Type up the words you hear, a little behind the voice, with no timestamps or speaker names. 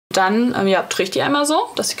Dann ja, drehe ich die einmal so,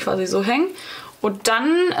 dass sie quasi so hängen. Und dann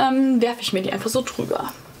werfe ich mir die einfach so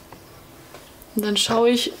drüber. Und dann schaue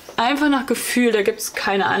ich einfach nach Gefühl, da gibt es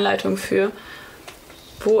keine Anleitung für,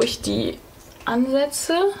 wo ich die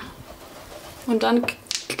ansetze. Und dann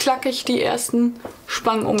klacke ich die ersten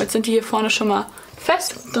Spangen um. Jetzt sind die hier vorne schon mal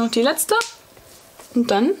fest. Dann noch die letzte. Und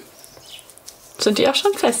dann sind die auch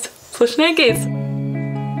schon fest. So schnell geht's.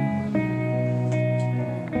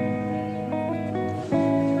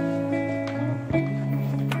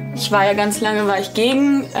 Ich war ja ganz lange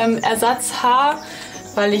gegen Ersatzhaar,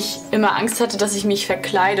 weil ich immer Angst hatte, dass ich mich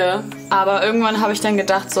verkleide. Aber irgendwann habe ich dann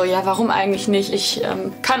gedacht, so ja, warum eigentlich nicht? Ich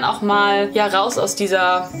kann auch mal ja raus aus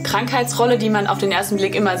dieser Krankheitsrolle, die man auf den ersten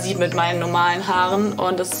Blick immer sieht mit meinen normalen Haaren.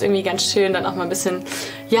 Und das ist irgendwie ganz schön, dann auch mal ein bisschen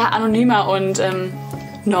ja, anonymer und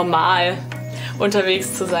normal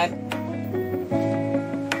unterwegs zu sein.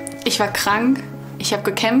 Ich war krank, ich habe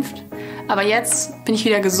gekämpft. Aber jetzt bin ich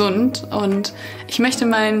wieder gesund und ich möchte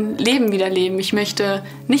mein Leben wieder leben. Ich möchte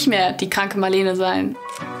nicht mehr die kranke Marlene sein.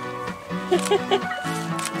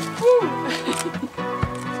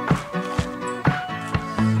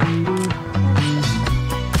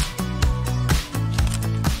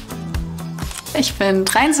 Ich bin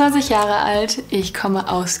 23 Jahre alt, ich komme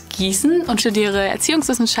aus Gießen und studiere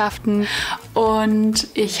Erziehungswissenschaften und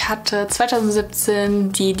ich hatte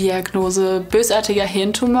 2017 die Diagnose bösartiger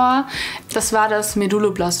Hirntumor. Das war das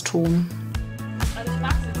Medulloblastom. Also ich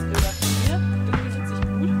mag es jetzt Bilder von dir, irgendwie fühlt sich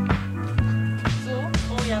gut.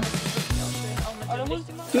 So, oh ja, das ist auch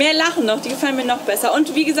schön. Mehr lachen noch, die gefallen mir noch besser.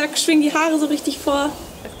 Und wie gesagt, schwingen die Haare so richtig vor.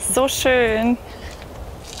 So schön.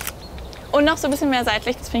 Und noch so ein bisschen mehr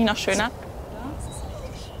seitlich, das finde ich noch schöner.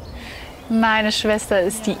 Meine Schwester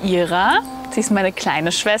ist die Ihre. Sie ist meine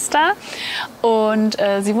kleine Schwester und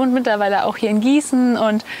sie wohnt mittlerweile auch hier in Gießen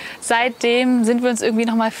und seitdem sind wir uns irgendwie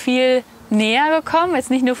noch mal viel näher gekommen.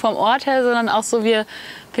 Jetzt nicht nur vom Ort her, sondern auch so, wir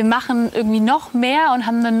machen irgendwie noch mehr und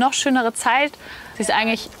haben eine noch schönere Zeit. Sie ist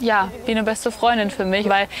eigentlich ja, wie eine beste Freundin für mich,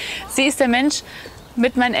 weil sie ist der Mensch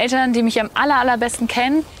mit meinen Eltern, die mich am allerbesten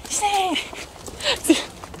kennen.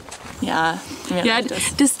 Ja,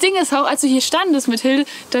 das Ding ist auch, als du hier standest mit Hilde,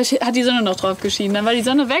 da hat die Sonne noch drauf geschienen. Dann war die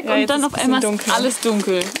Sonne weg und dann auf einmal ist alles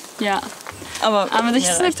dunkel. Ja. Aber ich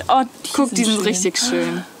sag, oh, guck, die sind richtig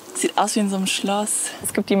schön. Sieht aus wie in so einem Schloss.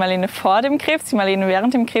 Es gibt die Marlene vor dem Krebs, die Marlene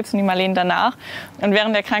während dem Krebs und die Marlene danach. Und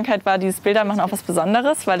während der Krankheit war dieses Bildermachen auch was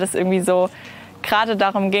Besonderes, weil das irgendwie so gerade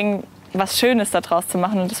darum ging, was Schönes daraus zu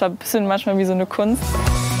machen. Und das war ein bisschen manchmal wie so eine Kunst.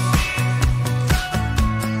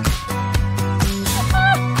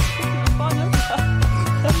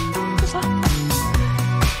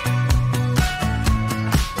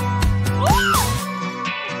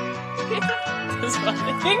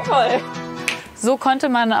 So konnte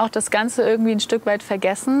man auch das Ganze irgendwie ein Stück weit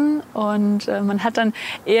vergessen und man hat dann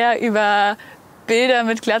eher über Bilder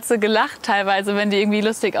mit Glatze gelacht teilweise, wenn die irgendwie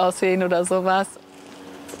lustig aussehen oder sowas.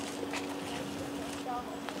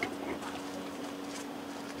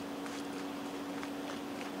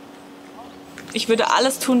 Ich würde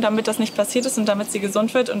alles tun, damit das nicht passiert ist und damit sie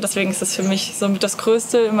gesund wird. Und deswegen ist es für mich somit das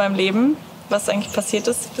Größte in meinem Leben, was eigentlich passiert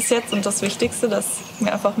ist bis jetzt. Und das Wichtigste, dass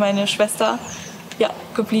mir einfach meine Schwester ja,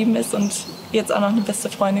 geblieben ist und jetzt auch noch eine beste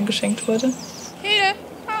Freundin geschenkt wurde. Hilde!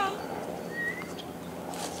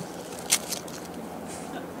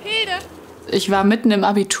 Hilde! Ich war mitten im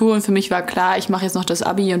Abitur und für mich war klar, ich mache jetzt noch das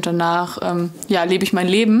Abi und danach ja, lebe ich mein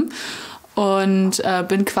Leben und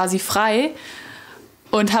bin quasi frei.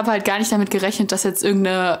 Und habe halt gar nicht damit gerechnet, dass jetzt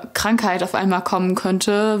irgendeine Krankheit auf einmal kommen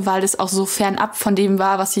könnte, weil es auch so fernab von dem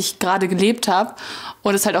war, was ich gerade gelebt habe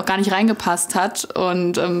und es halt auch gar nicht reingepasst hat.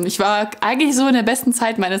 Und ich war eigentlich so in der besten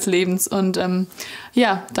Zeit meines Lebens und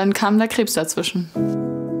ja, dann kam der Krebs dazwischen.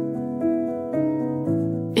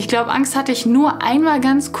 Ich glaube, Angst hatte ich nur einmal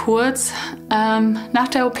ganz kurz nach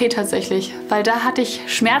der OP tatsächlich, weil da hatte ich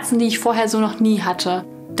Schmerzen, die ich vorher so noch nie hatte.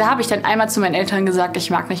 Da habe ich dann einmal zu meinen Eltern gesagt, ich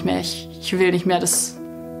mag nicht mehr, ich will nicht mehr, das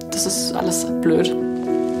ist alles blöd.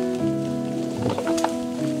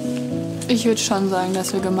 Ich würde schon sagen,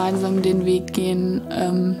 dass wir gemeinsam den Weg gehen,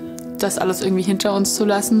 das alles irgendwie hinter uns zu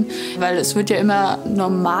lassen. Weil es wird ja immer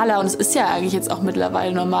normaler und es ist ja eigentlich jetzt auch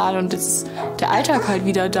mittlerweile normal und jetzt ist der Alltag halt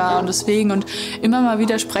wieder da und deswegen und immer mal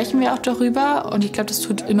wieder sprechen wir auch darüber und ich glaube, das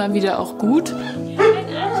tut immer wieder auch gut.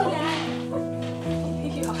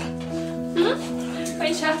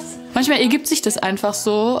 Manchmal ergibt sich das einfach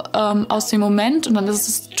so aus dem Moment und dann ist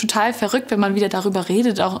es total verrückt, wenn man wieder darüber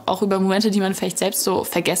redet, auch über Momente, die man vielleicht selbst so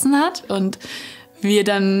vergessen hat und wir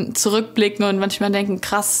dann zurückblicken und manchmal denken,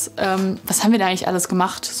 krass, was haben wir da eigentlich alles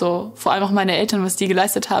gemacht? So, vor allem auch meine Eltern, was die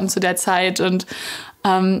geleistet haben zu der Zeit und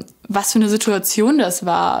was für eine Situation das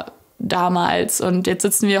war, damals. Und jetzt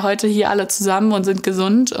sitzen wir heute hier alle zusammen und sind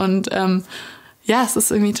gesund. Und ja, es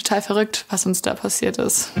ist irgendwie total verrückt, was uns da passiert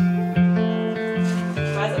ist.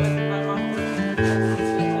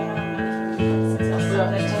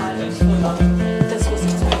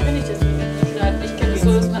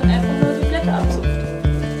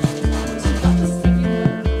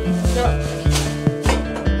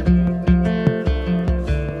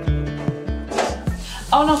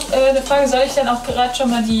 Auch noch eine Frage, soll ich dann auch gerade schon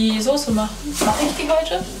mal die Soße machen? Mache ich die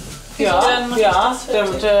heute? Ja,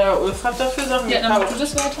 der Ulf hat dafür Sachen gekauft. Ja, dann machst du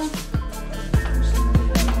das weiter.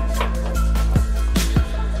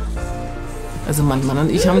 Also mein Mann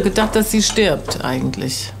und ich haben gedacht, dass sie stirbt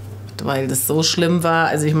eigentlich, weil das so schlimm war.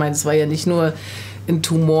 Also ich meine, es war ja nicht nur ein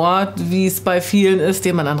Tumor, wie es bei vielen ist,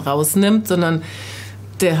 den man dann rausnimmt, sondern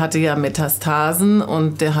der hatte ja Metastasen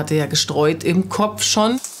und der hatte ja gestreut im Kopf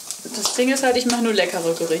schon. Das Ding ist halt, ich mache nur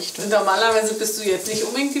leckere Gerichte. Normalerweise bist du jetzt nicht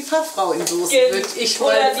unbedingt die Fachfrau in Soßen, würde ich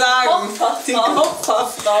mal sagen. Die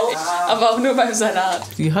Kochfachfrau. Aber auch nur beim Salat.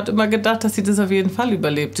 Die hat immer gedacht, dass sie das auf jeden Fall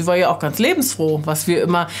überlebt. Sie war ja auch ganz lebensfroh, was wir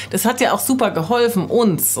immer... Das hat ja auch super geholfen,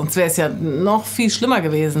 uns. Sonst wäre es ja noch viel schlimmer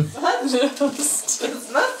gewesen. Was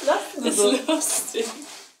ist lustig?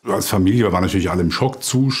 Als Familie waren natürlich alle im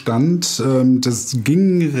Schockzustand. Das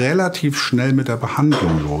ging relativ schnell mit der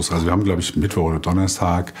Behandlung los. Also wir haben, glaube ich, Mittwoch oder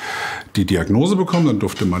Donnerstag die Diagnose bekommen. Dann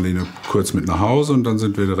durfte Marlene kurz mit nach Hause und dann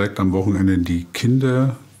sind wir direkt am Wochenende in die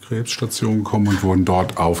Kinderkrebsstation gekommen und wurden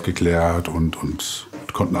dort aufgeklärt und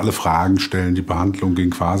konnten alle Fragen stellen. Die Behandlung ging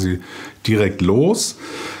quasi direkt los.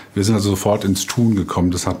 Wir sind also sofort ins Tun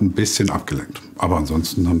gekommen. Das hat ein bisschen abgelenkt. Aber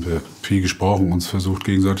ansonsten haben wir viel gesprochen, uns versucht,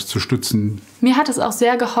 gegenseitig zu stützen. Mir hat es auch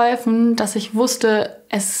sehr geholfen, dass ich wusste,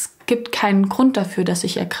 es gibt keinen Grund dafür, dass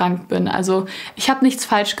ich erkrankt bin. Also ich habe nichts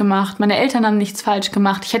falsch gemacht, meine Eltern haben nichts falsch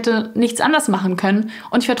gemacht. Ich hätte nichts anders machen können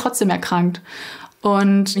und ich war trotzdem erkrankt.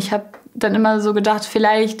 Und ich habe dann immer so gedacht,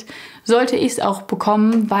 vielleicht sollte ich es auch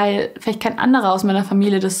bekommen, weil vielleicht kein anderer aus meiner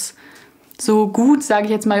Familie das so gut, sage ich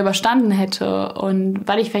jetzt mal, überstanden hätte und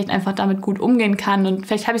weil ich vielleicht einfach damit gut umgehen kann und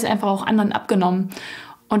vielleicht habe ich es einfach auch anderen abgenommen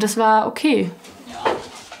und das war okay.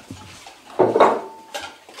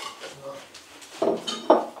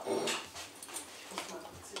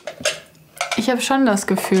 Ich habe schon das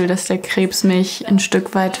Gefühl, dass der Krebs mich ein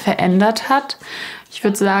Stück weit verändert hat. Ich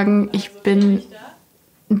würde sagen, ich bin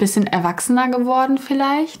ein bisschen erwachsener geworden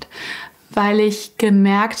vielleicht, weil ich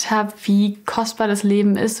gemerkt habe, wie kostbar das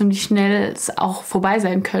Leben ist und wie schnell es auch vorbei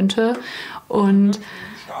sein könnte. Und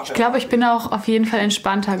ich glaube, ich bin auch auf jeden Fall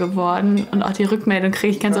entspannter geworden. Und auch die Rückmeldung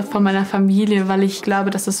kriege ich ganz oft von meiner Familie, weil ich glaube,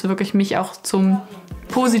 dass das wirklich mich auch zum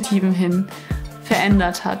Positiven hin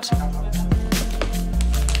verändert hat.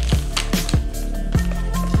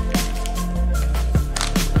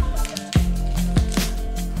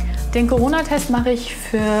 Den Corona-Test mache ich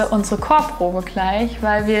für unsere Chorprobe gleich,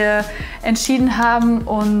 weil wir entschieden haben,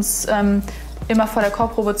 uns immer vor der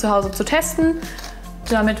Chorprobe zu Hause zu testen,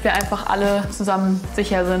 damit wir einfach alle zusammen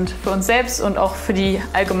sicher sind für uns selbst und auch für die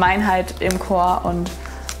Allgemeinheit im Chor und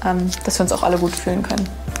dass wir uns auch alle gut fühlen können.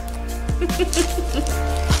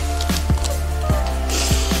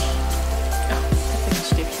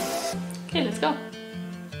 Okay, let's go.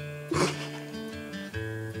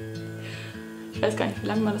 Ich weiß gar nicht, wie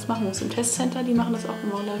lange man das machen muss. Im Testcenter, die machen das auch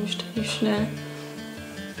immer relativ schnell.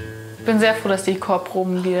 Ich bin sehr froh, dass die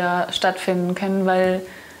Chorproben wieder stattfinden können, weil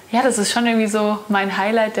ja, das ist schon irgendwie so mein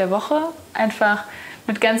Highlight der Woche. Einfach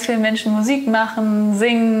mit ganz vielen Menschen Musik machen,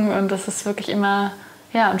 singen und das ist wirklich immer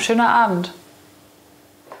ja, ein schöner Abend.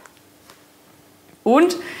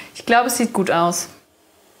 Und ich glaube, es sieht gut aus.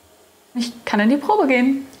 Ich kann in die Probe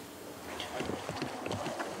gehen.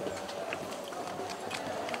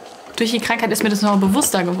 Durch die Krankheit ist mir das noch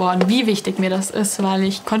bewusster geworden, wie wichtig mir das ist, weil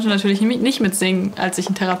ich konnte natürlich nicht mitsingen, als ich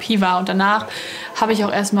in Therapie war. Und danach habe ich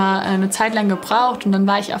auch erstmal eine Zeit lang gebraucht und dann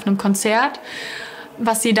war ich auf einem Konzert,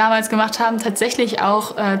 was sie damals gemacht haben, tatsächlich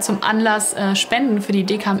auch zum Anlass, Spenden für die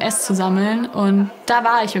DKMS zu sammeln. Und da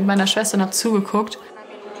war ich mit meiner Schwester und habe zugeguckt.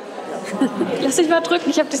 Lass dich mal drücken,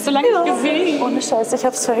 ich habe dich so lange nicht gesehen. Ohne Scheiß, ich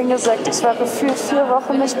habe es vorhin gesagt, ich war gefühlt 4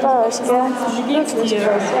 Wochen nicht bei euch. Gell? Wie geht's dir?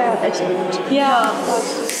 Ja, echt gut. Ja.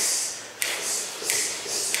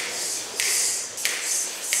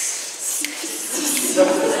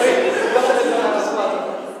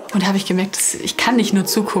 Und da habe ich gemerkt, ich kann nicht nur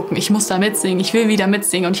zugucken, ich muss da mitsingen, ich will wieder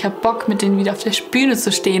mitsingen und ich habe Bock, mit denen wieder auf der Bühne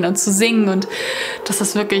zu stehen und zu singen und dass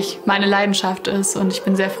das wirklich meine Leidenschaft ist und ich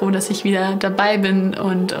bin sehr froh, dass ich wieder dabei bin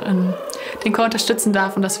und den Chor unterstützen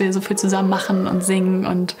darf und dass wir so viel zusammen machen und singen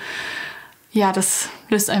und ja, das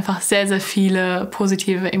löst einfach sehr, sehr viele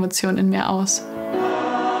positive Emotionen in mir aus.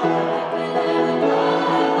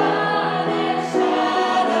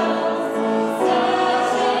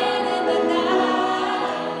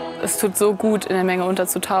 es tut so gut, in der Menge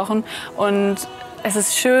unterzutauchen. Und es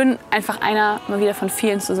ist schön, einfach einer mal wieder von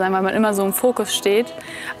vielen zu sein, weil man immer so im Fokus steht.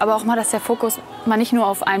 Aber auch mal, dass der Fokus mal nicht nur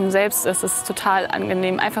auf einem selbst ist. Das ist total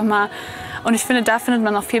angenehm. Einfach mal, und ich finde, da findet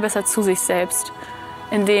man auch viel besser zu sich selbst,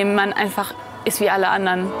 indem man einfach ist wie alle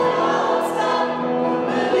anderen.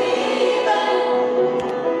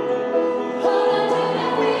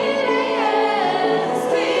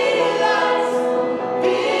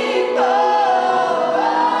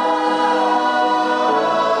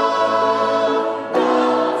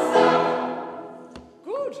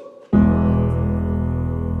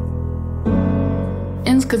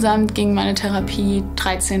 Insgesamt ging meine Therapie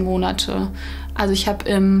 13 Monate. Also ich habe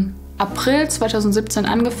im April 2017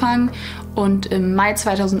 angefangen und im Mai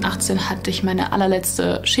 2018 hatte ich meine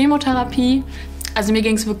allerletzte Chemotherapie. Also mir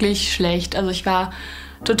ging es wirklich schlecht. Also ich war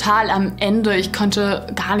total am Ende. Ich konnte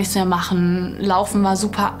gar nichts mehr machen. Laufen war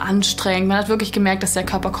super anstrengend. Man hat wirklich gemerkt, dass der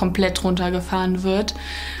Körper komplett runtergefahren wird.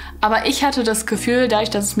 Aber ich hatte das Gefühl, dadurch,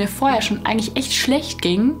 dass es mir vorher schon eigentlich echt schlecht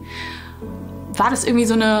ging, war das irgendwie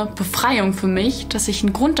so eine Befreiung für mich, dass ich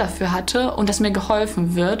einen Grund dafür hatte und dass mir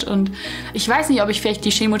geholfen wird. Und ich weiß nicht, ob ich vielleicht die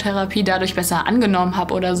Chemotherapie dadurch besser angenommen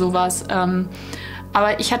habe oder sowas.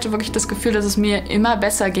 Aber ich hatte wirklich das Gefühl, dass es mir immer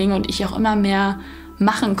besser ging und ich auch immer mehr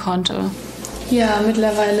machen konnte. Ja,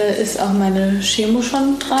 mittlerweile ist auch meine Chemo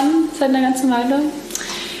schon dran seit einer ganzen Weile.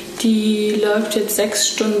 Die läuft jetzt 6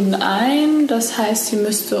 Stunden ein. Das heißt, sie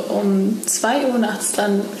müsste um 2 Uhr nachts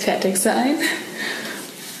dann fertig sein.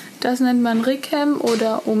 Das nennt man Rechem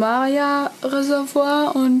oder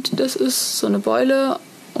Omaria-Reservoir und das ist so eine Beule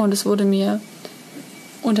und es wurde mir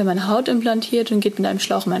unter meine Haut implantiert und geht mit einem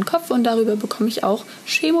Schlauch in meinen Kopf und darüber bekomme ich auch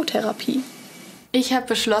Chemotherapie. Ich habe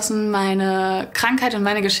beschlossen, meine Krankheit und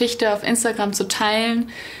meine Geschichte auf Instagram zu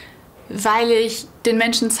teilen, weil ich den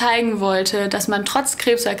Menschen zeigen wollte, dass man trotz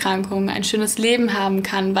Krebserkrankungen ein schönes Leben haben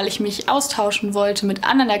kann, weil ich mich austauschen wollte mit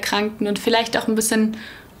anderen Erkrankten und vielleicht auch ein bisschen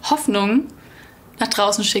Hoffnung nach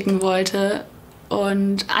draußen schicken wollte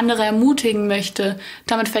und andere ermutigen möchte,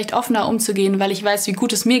 damit vielleicht offener umzugehen, weil ich weiß, wie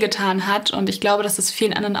gut es mir getan hat und ich glaube, dass es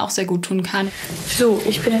vielen anderen auch sehr gut tun kann. So,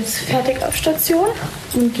 ich bin jetzt fertig auf Station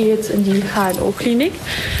und gehe jetzt in die HNO-Klinik,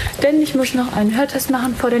 denn ich muss noch einen Hörtest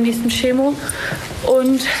machen vor der nächsten Chemo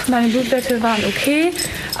und meine Blutwerte waren okay,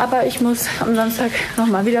 aber ich muss am Samstag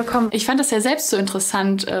nochmal wiederkommen. Ich fand das ja selbst so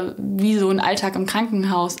interessant, wie so ein Alltag im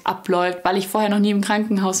Krankenhaus abläuft, weil ich vorher noch nie im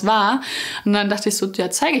Krankenhaus war. Und dann dachte ich so, ja,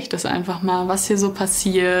 zeige ich das einfach mal, was hier so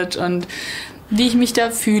passiert und wie ich mich da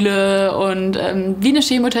fühle und wie eine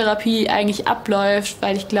Chemotherapie eigentlich abläuft,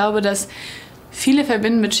 weil ich glaube, dass viele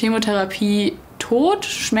verbinden mit Chemotherapie Tod,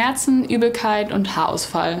 Schmerzen, Übelkeit und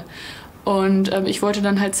Haarausfall. Und ich wollte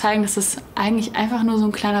dann halt zeigen, dass es eigentlich einfach nur so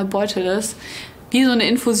ein kleiner Beutel ist, wie so eine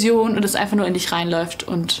Infusion und es einfach nur in dich reinläuft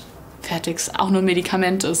und fertig, auch nur ein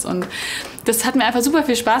Medikament ist. Und das hat mir einfach super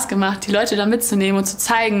viel Spaß gemacht, die Leute da mitzunehmen und zu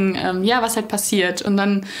zeigen, ja, was halt passiert. Und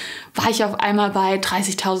dann war ich auf einmal bei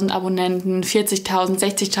 30.000 Abonnenten, 40.000,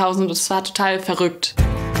 60.000 und es war total verrückt.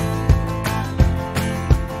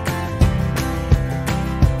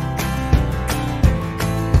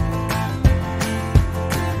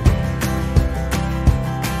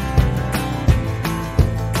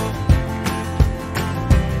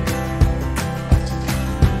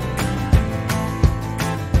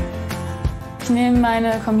 Ich nehme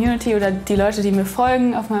meine Community oder die Leute, die mir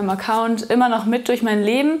folgen auf meinem Account, immer noch mit durch mein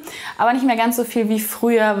Leben, aber nicht mehr ganz so viel wie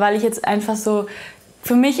früher, weil ich jetzt einfach so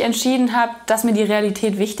für mich entschieden habe, dass mir die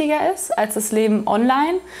Realität wichtiger ist als das Leben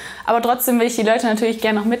online. Aber trotzdem will ich die Leute natürlich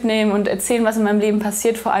gerne noch mitnehmen und erzählen, was in meinem Leben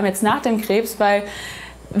passiert, vor allem jetzt nach dem Krebs, weil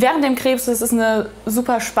während dem Krebs das ist eine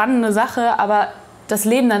super spannende Sache, aber das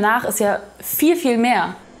Leben danach ist ja viel, viel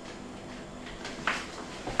mehr.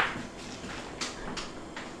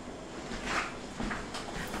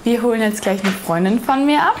 Wir holen jetzt gleich eine Freundin von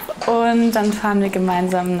mir ab und dann fahren wir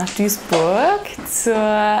gemeinsam nach Duisburg zu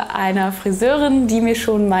einer Friseurin, die mir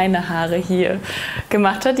schon meine Haare hier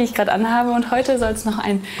gemacht hat, die ich gerade anhabe. Und heute soll es noch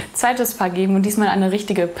ein zweites Paar geben und diesmal eine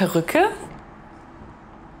richtige Perücke.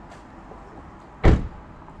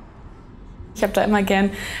 Ich habe da immer gern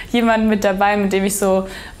jemanden mit dabei, mit dem ich so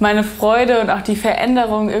meine Freude und auch die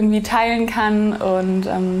Veränderung irgendwie teilen kann. Und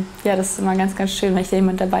ja, das ist immer ganz, ganz schön, wenn ich da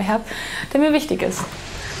jemanden dabei habe, der mir wichtig ist.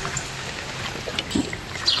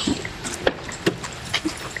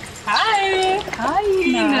 Hi!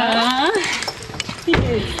 Hi! Na? Wie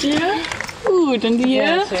geht's dir? Gut, und dir?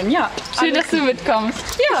 Ja, schön, ja. Schön, dass du mitkommst.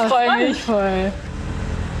 Ja, freue mich voll.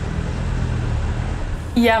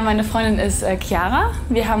 Ja, meine Freundin ist Chiara.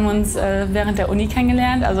 Wir haben uns während der Uni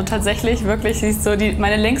kennengelernt. Also tatsächlich, wirklich, sie ist so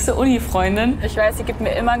meine längste Uni-Freundin. Ich weiß, sie gibt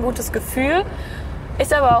mir immer ein gutes Gefühl.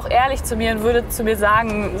 ist aber auch ehrlich zu mir und würde zu mir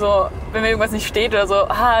sagen, so, wenn mir irgendwas nicht steht oder so,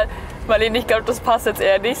 Marlene, ich glaube, das passt jetzt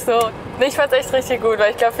eher nicht so. Ich fand's echt richtig gut,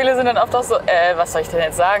 weil ich glaube, viele sind dann oft auch so, was soll ich denn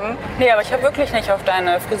jetzt sagen? Nee, aber ich habe wirklich nicht auf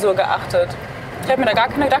deine Frisur geachtet. Ich habe mir da gar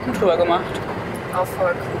keine Gedanken drüber gemacht. Auch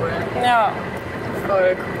voll cool. Ja.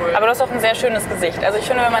 Voll cool. Aber du hast auch ein sehr schönes Gesicht. Also ich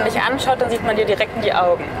finde, wenn man dich anschaut, dann sieht man dir direkt in die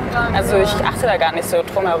Augen. Also ich achte da gar nicht so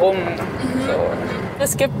drum herum. So.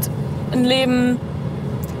 Es gibt ein Leben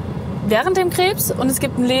während dem Krebs und es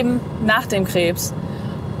gibt ein Leben nach dem Krebs.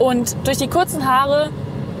 Und durch die kurzen Haare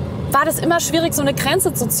war das immer schwierig, so eine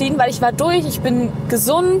Grenze zu ziehen, weil ich war durch, ich bin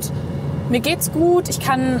gesund, mir geht's gut, ich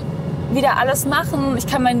kann wieder alles machen, ich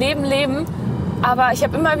kann mein Leben leben. Aber ich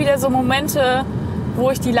habe immer wieder so Momente, wo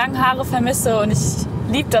ich die langen Haare vermisse und ich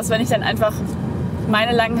liebe das, wenn ich dann einfach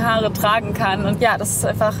meine langen Haare tragen kann. Und ja, das ist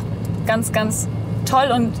einfach ganz, ganz toll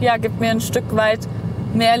und ja, gibt mir ein Stück weit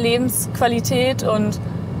mehr Lebensqualität und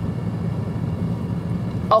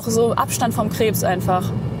auch so Abstand vom Krebs einfach.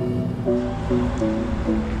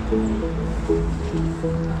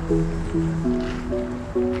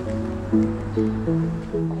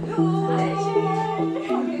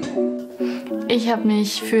 Ich habe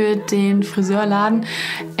mich für den Friseurladen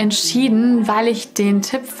entschieden, weil ich den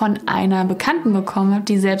Tipp von einer Bekannten bekommen habe,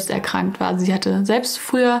 die selbst erkrankt war. Sie hatte selbst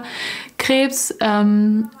früher Krebs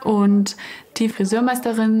und die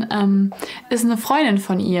Friseurmeisterin ist eine Freundin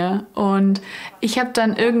von ihr. Und ich habe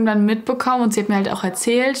dann irgendwann mitbekommen und sie hat mir halt auch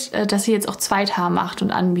erzählt, dass sie jetzt auch Zweithaar macht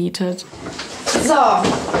und anbietet. So,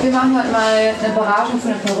 wir machen heute mal eine Beratung für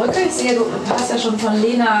eine Perücke. Ich sehe, du hast ja schon von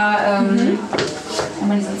Lena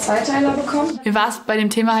einmal diesen Zweiteiler bekommen. Mir war es bei dem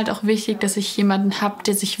Thema halt auch wichtig, dass ich jemanden habe,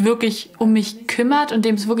 der sich wirklich um mich kümmert und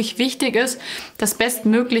dem es wirklich wichtig ist, das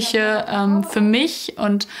Bestmögliche für mich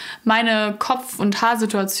und meine Kopf- und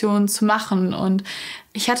Haarsituation zu machen. Und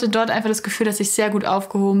ich hatte dort einfach das Gefühl, dass ich sehr gut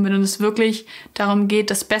aufgehoben bin und es wirklich darum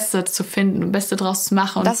geht, das Beste zu finden und das Beste draus zu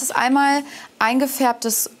machen. Das ist einmal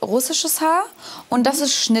eingefärbtes russisches Haar und das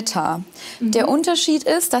ist Schnitthaar. Der Unterschied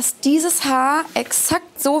ist, dass dieses Haar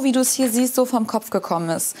exakt so, wie du es hier siehst, so vom Kopf gekommen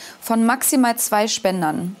ist. Von maximal 2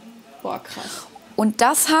 Spendern. Boah, krass. Und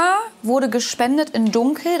das Haar wurde gespendet in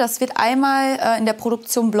dunkel. Das wird einmal in der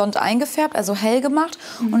Produktion blond eingefärbt, also hell gemacht.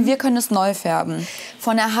 Und wir können es neu färben.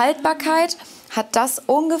 Von der Haltbarkeit hat das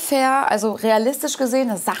ungefähr, also realistisch gesehen,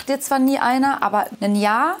 das sagt dir zwar nie einer, aber ein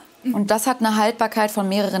Jahr. Und das hat eine Haltbarkeit von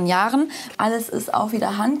mehreren Jahren. Alles ist auch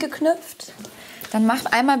wieder handgeknüpft. Dann mach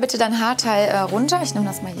einmal bitte dein Haarteil runter. Ich nehme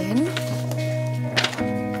das mal hier hin.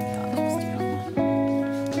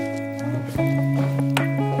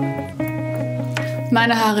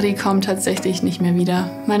 Meine Haare, die kommen tatsächlich nicht mehr wieder.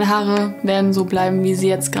 Meine Haare werden so bleiben, wie sie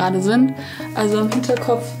jetzt gerade sind. Also am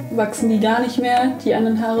Hinterkopf wachsen die gar nicht mehr. Die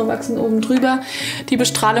anderen Haare wachsen oben drüber. Die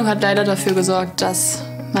Bestrahlung hat leider dafür gesorgt, dass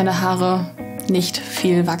meine Haare nicht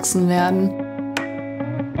viel wachsen werden.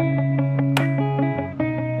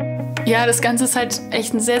 Ja, das Ganze ist halt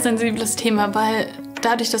echt ein sehr sensibles Thema, weil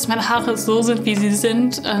dadurch, dass meine Haare so sind, wie sie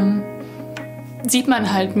sind, sieht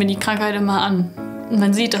man halt mir die Krankheit immer an. Und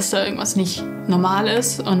man sieht, dass da irgendwas nicht normal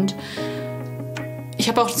ist. Und ich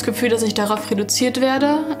habe auch das Gefühl, dass ich darauf reduziert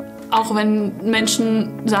werde, auch wenn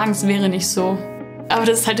Menschen sagen, es wäre nicht so. Aber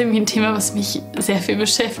das ist halt irgendwie ein Thema, was mich sehr viel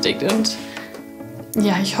beschäftigt. Und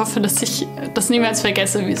ja, ich hoffe, dass ich das niemals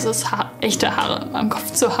vergesse, wie es ist, echte Haare am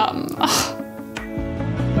Kopf zu haben. Ach.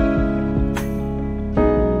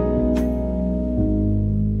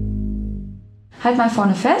 Halt mal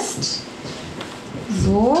vorne fest.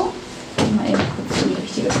 So. Mal eben kurz in die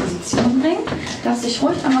richtige Position bringen. Darfst dich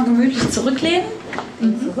ruhig einmal gemütlich zurücklehnen.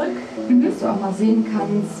 Zurück. Dass du auch mal sehen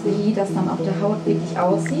kannst, wie das dann auf der Haut wirklich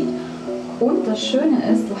aussieht. Und das Schöne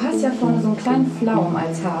ist, du hast ja vorne so einen kleinen Flaum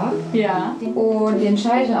als Haar. Ja. Und den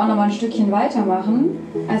Scheitel auch noch mal ein Stückchen weitermachen.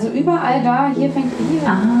 Also überall da, hier fängt hier.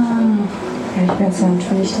 Ja, ich will jetzt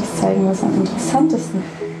natürlich das zeigen, was am interessantesten.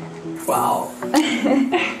 Wow.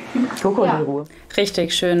 Doku in Ruhe.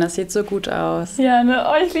 Richtig schön, das sieht so gut aus. Ja, ne?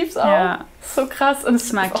 Oh, ich lieb's auch. Ja. So krass. Und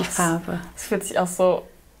Ich mag die Farbe. Es fühlt sich auch so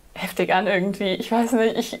heftig an irgendwie. Ich weiß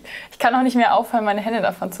nicht, ich kann auch nicht mehr aufhören, meine Hände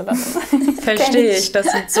davon zu lassen. Verstehe ich, das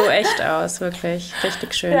sieht so echt aus, wirklich.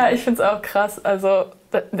 Richtig schön. Ja, ich find's auch krass. Also,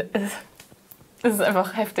 es ist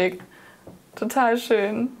einfach heftig. Total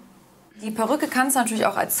schön. Die Perücke kannst du natürlich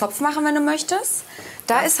auch als Zopf machen, wenn du möchtest.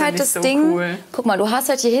 Da Das ist halt find ich das so Ding, cool. guck mal, du hast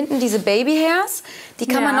halt hier hinten diese Baby-Hairs, die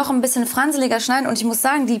kann man Ja. noch ein bisschen franseliger schneiden. Und ich muss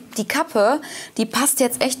sagen, die Kappe, die passt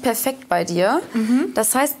jetzt echt perfekt bei dir.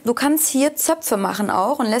 Das heißt, du kannst hier Zöpfe machen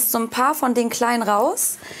auch und lässt so ein paar von den kleinen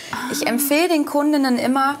raus. Ich empfehle den Kundinnen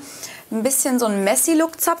immer, ein bisschen so einen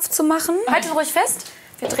Messi-Look-Zopf zu machen. Halt ruhig fest,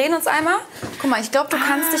 wir drehen uns einmal. Guck mal, ich glaube, du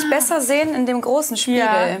kannst dich besser sehen in dem großen Spiegel.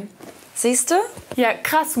 Ja. Siehst du? Ja,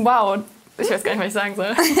 krass, wow. Ich weiß gar nicht, was ich sagen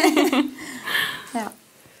soll. Ja.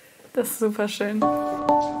 Das ist super schön.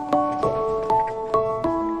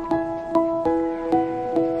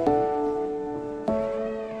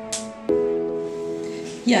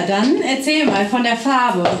 Ja, dann erzähl mal von der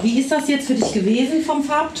Farbe. Wie ist das jetzt für dich gewesen vom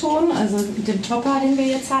Farbton, also mit dem Topper, den wir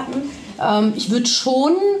jetzt hatten? Ich würde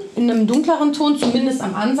schon in einem dunkleren Ton, zumindest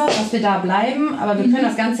am Ansatz, dass wir da bleiben, aber wir können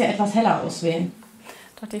das Ganze ja etwas heller auswählen.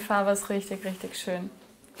 Doch, die Farbe ist richtig, richtig schön.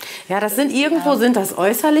 Ja, das sind sind das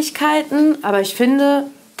Äußerlichkeiten, aber ich finde,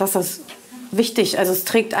 dass das wichtig, also es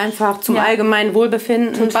trägt einfach zum allgemeinen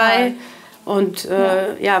Wohlbefinden bei. Und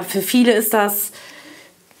für viele ist das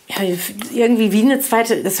irgendwie wie eine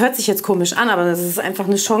zweite, das hört sich jetzt komisch an, aber das ist einfach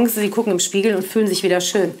eine Chance, sie gucken im Spiegel und fühlen sich wieder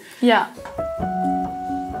schön. Ja.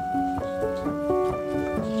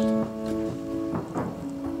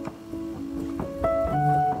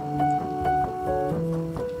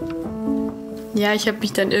 Ja, ich habe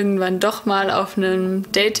mich dann irgendwann doch mal auf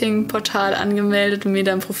einem Dating-Portal angemeldet und mir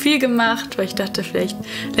da ein Profil gemacht, weil ich dachte, vielleicht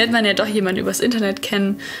lernt man ja doch jemanden übers Internet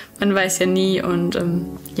kennen. Man weiß ja nie und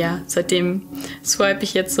seitdem swipe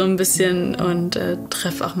ich jetzt so ein bisschen und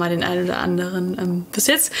treffe auch mal den einen oder anderen. Bis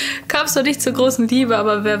jetzt kam es noch nicht zur großen Liebe,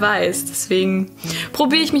 aber wer weiß. Deswegen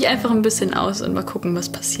probiere ich mich einfach ein bisschen aus und mal gucken,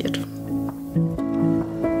 was passiert.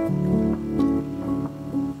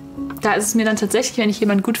 Da ist es mir dann tatsächlich, wenn ich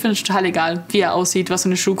jemanden gut finde, total egal, wie er aussieht, was für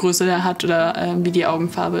eine Schuhgröße er hat oder wie die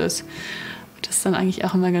Augenfarbe ist. Das ist dann eigentlich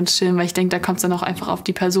auch immer ganz schön, weil ich denke, da kommt es dann auch einfach auf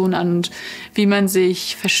die Person an und wie man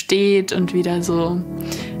sich versteht und wie da so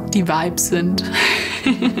die Vibes sind.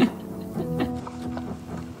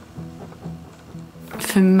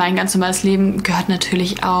 Für mein ganz normales Leben gehört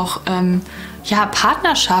natürlich auch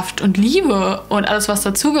Partnerschaft und Liebe und alles, was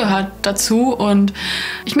dazugehört, dazu. Und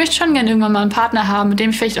ich möchte schon gerne irgendwann mal einen Partner haben, mit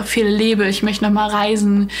dem ich vielleicht auch viel lebe. Ich möchte noch mal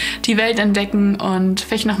reisen, die Welt entdecken und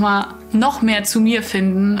vielleicht noch mehr zu mir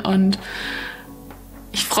finden. Und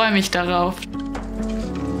ich freue mich darauf.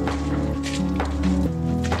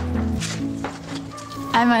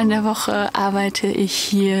 Einmal in der Woche arbeite ich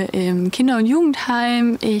hier im Kinder- und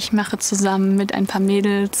Jugendheim. Ich mache zusammen mit ein paar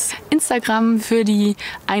Mädels Instagram für die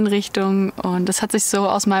Einrichtung. Und das hat sich so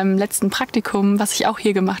aus meinem letzten Praktikum, was ich auch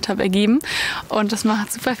hier gemacht habe, ergeben. Und das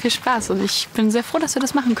macht super viel Spaß. Und ich bin sehr froh, dass wir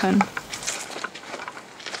das machen können.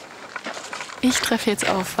 Ich treffe jetzt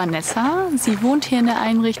auf Vanessa. Sie wohnt hier in der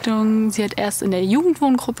Einrichtung. Sie hat erst in der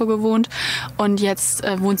Jugendwohngruppe gewohnt und jetzt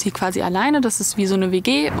wohnt sie quasi alleine. Das ist wie so eine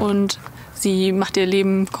WG und sie macht ihr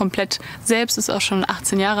Leben komplett selbst, ist auch schon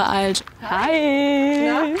 18 Jahre alt. Hi!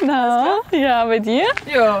 Na? Ja, bei dir?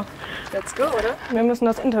 Ja. Let's go, oder? Wir müssen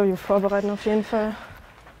das Interview vorbereiten, auf jeden Fall.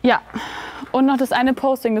 Ja. Und noch das eine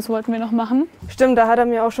Posting, das wollten wir noch machen. Stimmt, da hat er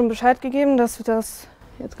mir auch schon Bescheid gegeben, dass das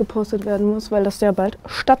jetzt gepostet werden muss, weil das ja bald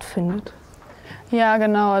stattfindet. Ja,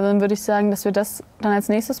 genau. Also dann würde ich sagen, dass wir das dann als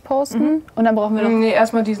nächstes posten. Und dann brauchen wir noch... Nee,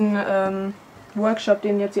 erstmal diesen Workshop,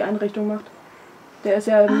 den jetzt die Einrichtung macht. Der ist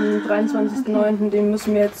ja am 23.09., den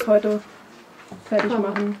müssen wir jetzt heute fertig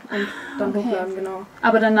machen und dann hochladen, genau.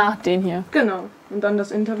 Aber danach den hier? Genau. Und dann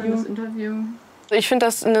das Interview. Ich finde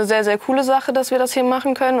das eine sehr, sehr coole Sache, dass wir das hier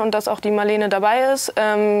machen können und dass auch die Marlene dabei ist.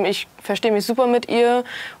 Ich verstehe mich super mit ihr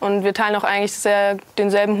und wir teilen auch eigentlich sehr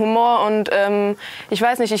denselben Humor. Und ich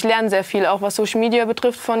weiß nicht, ich lerne sehr viel, auch was Social Media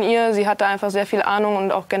betrifft von ihr. Sie hat da einfach sehr viel Ahnung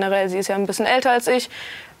und auch generell, sie ist ja ein bisschen älter als ich.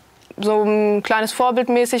 So ein kleines Vorbild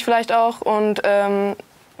mäßig vielleicht auch. Und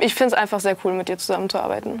ich finde es einfach sehr cool, mit ihr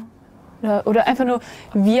zusammenzuarbeiten. Oder einfach nur,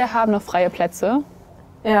 wir haben noch freie Plätze.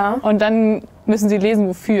 Ja. Und dann müssen sie lesen,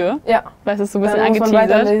 wofür. Ja. Weil es ist so ein bisschen angeteasert.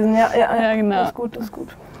 Weiterlesen. Ja, genau. Das ist gut, das ist gut.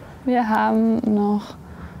 Wir haben noch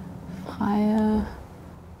freie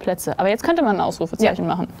Plätze. Aber jetzt könnte man ein Ausrufezeichen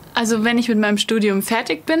machen. Also wenn ich mit meinem Studium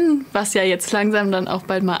fertig bin, was ja jetzt langsam dann auch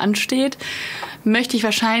bald mal ansteht, möchte ich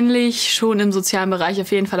wahrscheinlich schon im sozialen Bereich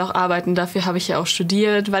auf jeden Fall auch arbeiten. Dafür habe ich ja auch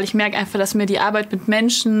studiert, weil ich merke einfach, dass mir die Arbeit mit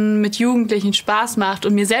Menschen, mit Jugendlichen Spaß macht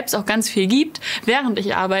und mir selbst auch ganz viel gibt, während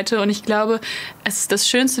ich arbeite. Und ich glaube, es ist das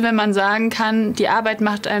Schönste, wenn man sagen kann, die Arbeit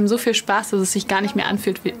macht einem so viel Spaß, dass es sich gar nicht mehr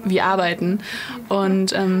anfühlt wie Arbeiten.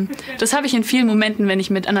 Und das habe ich in vielen Momenten, wenn ich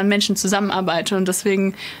mit anderen Menschen zusammenarbeite. Und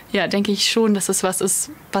deswegen denke ich schon, dass das was ist,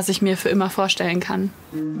 was ich mir für immer vorstellen kann.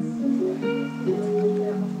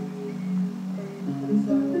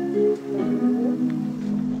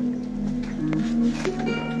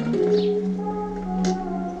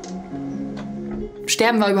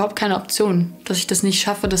 Sterben war überhaupt keine Option. Dass ich das nicht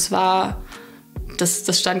schaffe, das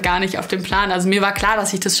stand gar nicht auf dem Plan. Also mir war klar,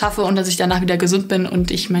 dass ich das schaffe und dass ich danach wieder gesund bin und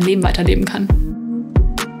ich mein Leben weiterleben kann.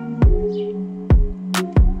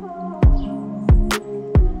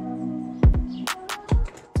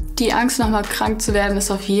 Die Angst, nochmal krank zu werden,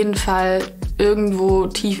 ist auf jeden Fall irgendwo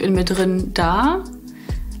tief in mir drin da.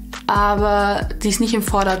 Aber sie ist nicht im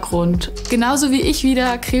Vordergrund. Genauso wie ich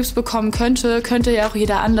wieder Krebs bekommen könnte, könnte ja auch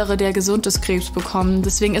jeder andere, der gesund ist, Krebs bekommen.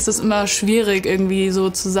 Deswegen ist es immer schwierig irgendwie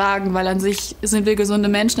so zu sagen, weil an sich sind wir gesunde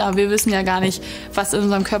Menschen, aber wir wissen ja gar nicht, was in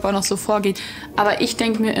unserem Körper noch so vorgeht. Aber ich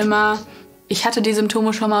denke mir immer, ich hatte die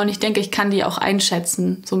Symptome schon mal und ich denke, ich kann die auch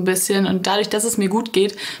einschätzen, so ein bisschen. Und dadurch, dass es mir gut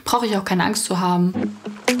geht, brauche ich auch keine Angst zu haben.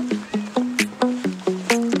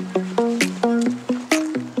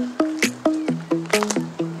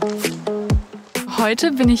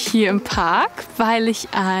 Heute bin ich hier im Park, weil ich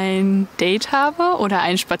ein Date habe oder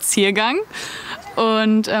einen Spaziergang.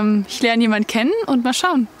 Und ich lerne jemanden kennen und mal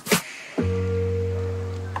schauen.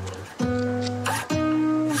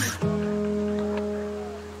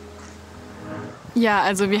 Ja,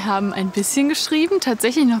 also wir haben ein bisschen geschrieben,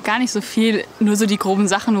 tatsächlich noch gar nicht so viel, nur so die groben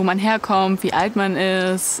Sachen, wo man herkommt, wie alt man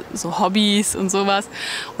ist, so Hobbys und sowas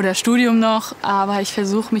oder Studium noch. Aber ich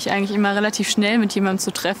versuche mich eigentlich immer relativ schnell mit jemandem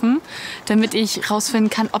zu treffen, damit ich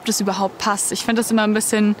rausfinden kann, ob das überhaupt passt. Ich finde das immer ein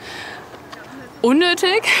bisschen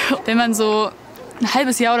unnötig, wenn man so ein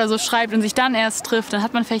halbes Jahr oder so schreibt und sich dann erst trifft, dann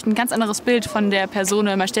hat man vielleicht ein ganz anderes Bild von der Person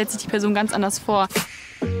oder man stellt sich die Person ganz anders vor.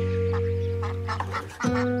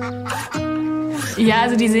 Ja,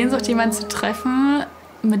 also die Sehnsucht, jemanden zu treffen,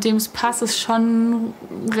 mit dem es passt, ist schon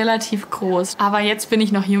relativ groß. Aber jetzt bin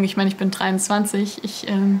ich noch jung, ich meine, ich bin 23, ich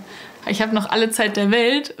habe noch alle Zeit der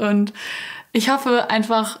Welt und ich hoffe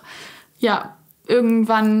einfach, ja,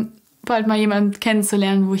 irgendwann bald mal jemanden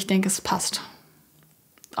kennenzulernen, wo ich denke, es passt.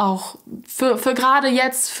 Auch für gerade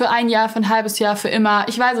jetzt, für ein Jahr, für ein halbes Jahr, für immer.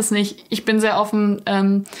 Ich weiß es nicht. Ich bin sehr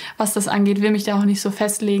offen, was das angeht. Will mich da auch nicht so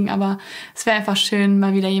festlegen. Aber es wäre einfach schön,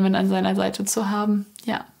 mal wieder jemanden an seiner Seite zu haben.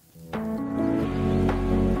 Ja.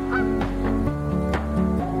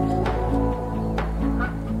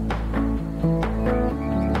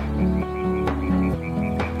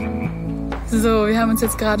 So, wir haben uns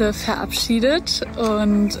jetzt gerade verabschiedet.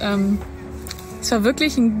 Und es war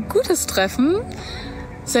wirklich ein gutes Treffen.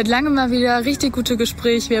 Seit langem mal wieder richtig gute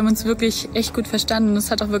Gespräche. Wir haben uns wirklich echt gut verstanden.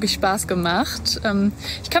 Es hat auch wirklich Spaß gemacht.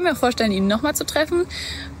 Ich kann mir auch vorstellen, ihn nochmal zu treffen.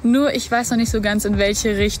 Nur ich weiß noch nicht so ganz, in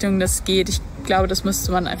welche Richtung das geht. Ich glaube, das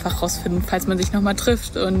müsste man einfach rausfinden, falls man sich nochmal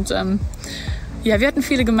trifft. Und ja, wir hatten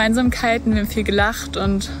viele Gemeinsamkeiten, wir haben viel gelacht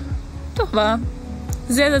und doch war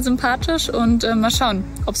sehr, sehr sympathisch. Und mal schauen,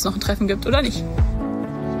 ob es noch ein Treffen gibt oder nicht.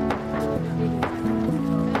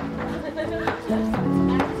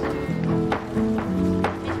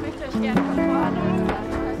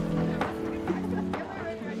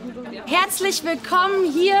 Herzlich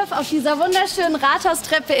willkommen hier auf dieser wunderschönen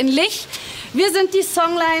Rathaustreppe in Lich. Wir sind die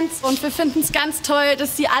Songlines und wir finden es ganz toll,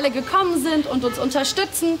 dass Sie alle gekommen sind und uns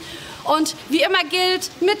unterstützen. Und wie immer gilt,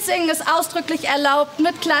 mitsingen ist ausdrücklich erlaubt,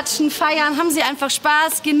 mitklatschen, feiern, haben Sie einfach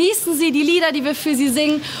Spaß, genießen Sie die Lieder, die wir für Sie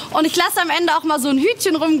singen. Und ich lasse am Ende auch mal so ein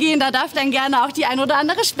Hütchen rumgehen, da darf dann gerne auch die ein oder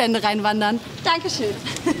andere Spende reinwandern. Dankeschön.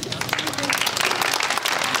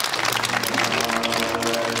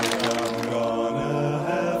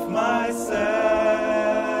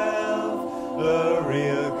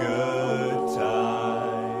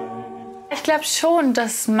 Ich glaube schon,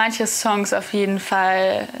 dass manche Songs auf jeden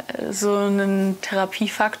Fall so einen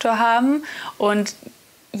Therapiefaktor haben. Und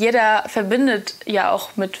jeder verbindet ja auch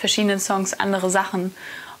mit verschiedenen Songs andere Sachen.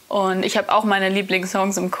 Und ich habe auch meine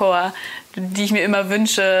Lieblingssongs im Chor, die ich mir immer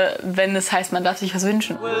wünsche, wenn es heißt, man darf sich was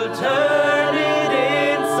wünschen. We'll turn it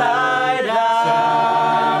inside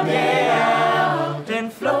out, yeah,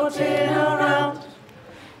 then floating around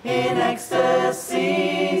in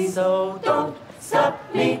ecstasy, so don't stop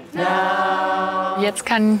me now. Jetzt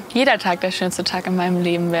kann jeder Tag der schönste Tag in meinem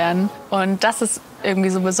Leben werden. Und das ist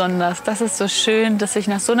irgendwie so besonders. Das ist so schön, dass ich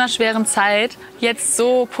nach so einer schweren Zeit jetzt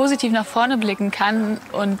so positiv nach vorne blicken kann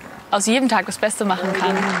und aus jedem Tag das Beste machen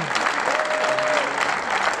kann.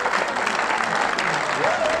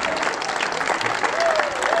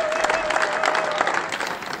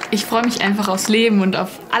 Ich freue mich einfach aufs Leben und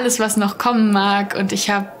auf alles, was noch kommen mag. Und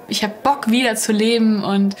ich hab Bock, wieder zu leben.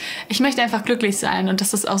 Und ich möchte einfach glücklich sein. Und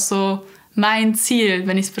das ist auch so mein Ziel,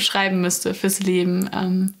 wenn ich es beschreiben müsste fürs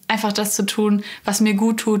Leben. Einfach das zu tun, was mir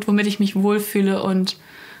gut tut, womit ich mich wohlfühle und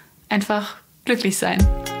einfach glücklich sein.